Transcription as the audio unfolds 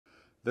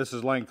This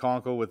is Lane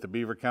Conkle with the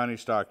Beaver County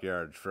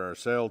Stockyards. For our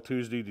sale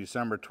Tuesday,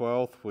 December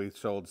 12th, we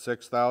sold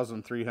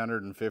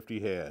 6,350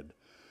 head.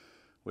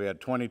 We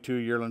had 22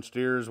 yearling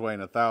steers weighing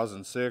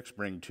 1,006,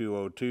 bring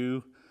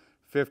 202.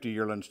 50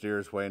 yearling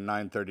steers weighing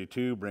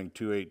 932, bring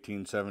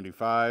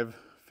 218.75.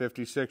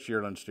 56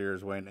 yearling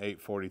steers weighing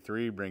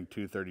 843, bring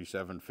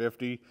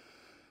 237.50.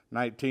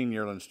 19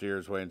 yearling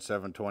steers weighing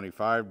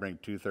 725, bring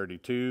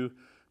 232.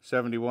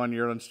 71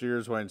 yearling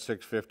steers weighing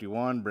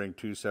 651, bring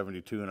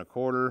 272 and a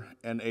quarter,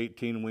 and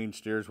 18 wean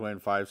steers weighing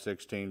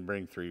 516,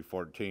 bring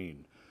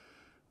 314.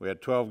 We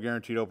had 12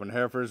 guaranteed open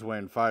heifers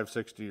weighing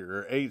 560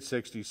 or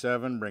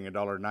 867, bring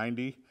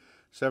 $1.90.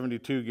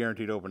 72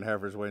 guaranteed open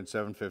heifers weighing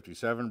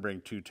 757,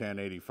 bring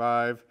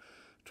 210.85.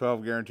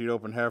 12 guaranteed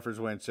open heifers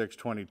weighing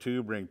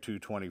 622, bring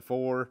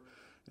 224,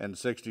 and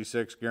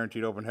 66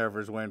 guaranteed open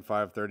heifers weighing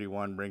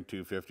 531, bring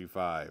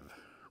 255.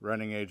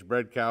 Running age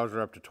bred cows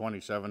are up to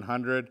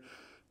 2,700.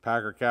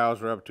 Packer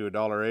cows were up to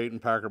 $1.08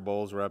 and Packer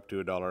bulls were up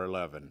to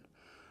 $1.11.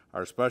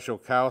 Our special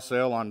cow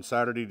sale on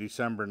Saturday,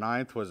 December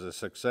 9th was a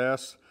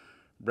success.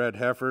 Bred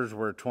heifers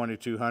were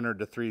 2,200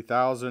 to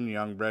 3,000.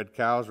 Young bred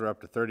cows were up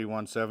to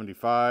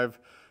 3,175.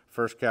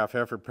 First calf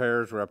heifer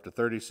pairs were up to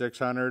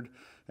 3,600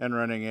 and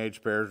running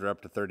age pairs were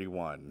up to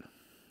 31.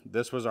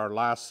 This was our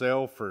last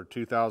sale for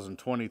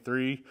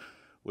 2023.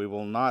 We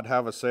will not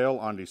have a sale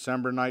on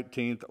December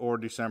 19th or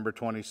December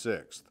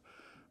 26th.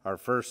 Our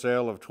first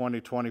sale of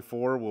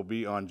 2024 will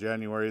be on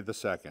January the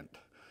 2nd.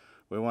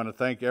 We want to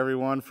thank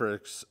everyone for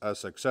a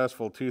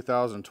successful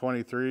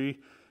 2023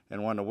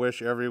 and want to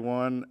wish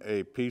everyone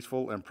a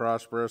peaceful and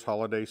prosperous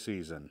holiday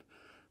season.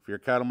 For your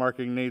cattle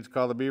marketing needs,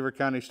 call the Beaver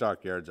County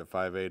Stockyards at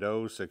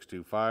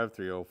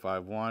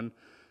 580-625-3051.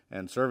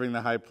 And serving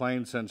the High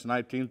Plains since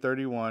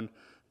 1931,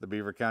 the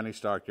Beaver County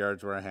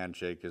Stockyards, where a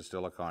handshake is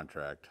still a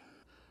contract.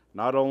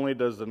 Not only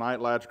does the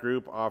Night Latch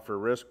Group offer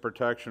risk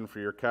protection for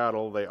your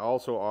cattle, they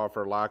also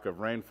offer lack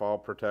of rainfall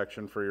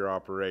protection for your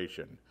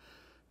operation.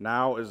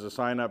 Now is the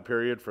sign-up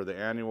period for the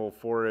annual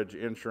forage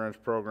insurance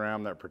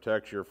program that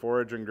protects your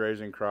forage and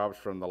grazing crops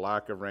from the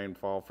lack of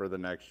rainfall for the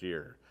next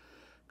year.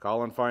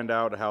 Call and find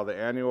out how the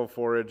annual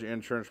forage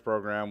insurance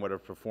program would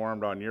have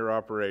performed on your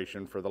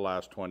operation for the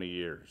last 20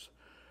 years.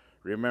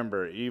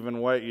 Remember, even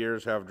wet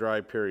years have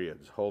dry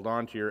periods. Hold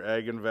on to your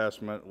ag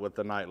investment with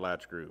the Night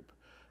Latch Group.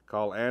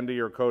 Call Andy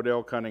or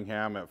Codell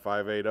Cunningham at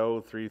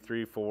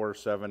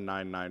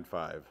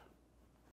 580-334-7995.